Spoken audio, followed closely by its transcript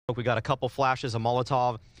We got a couple flashes of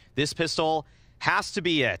Molotov. This pistol has to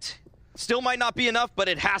be it. Still might not be enough, but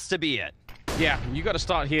it has to be it. Yeah, you got to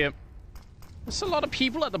start here. There's a lot of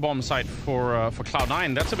people at the bomb site for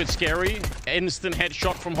Cloud9. That's a bit scary. Instant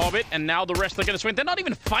headshot from Hobbit, and now the rest are going to swing. They're not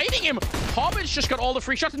even fighting him. Hobbit's just got all the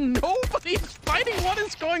free shots. Nobody's fighting. What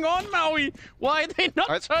is going on, Maui? Why are they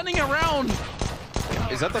not turning around?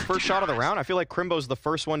 Is that the first shot of the round? I feel like Crimbo's the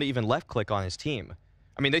first one to even left-click on his team.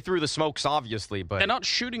 I mean, they threw the smokes, obviously, but... They're not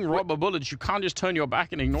shooting rubber bullets. You can't just turn your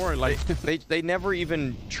back and ignore it. Like they never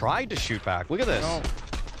even tried to shoot back. Look at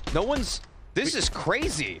this. No one's... This is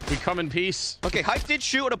crazy. We come in peace. Okay, Hype did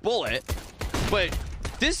shoot a bullet, but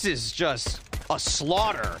this is just a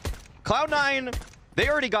slaughter. Cloud9, they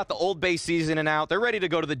already got the old base seasoning out. They're ready to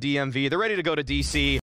go to the DMV. They're ready to go to DC.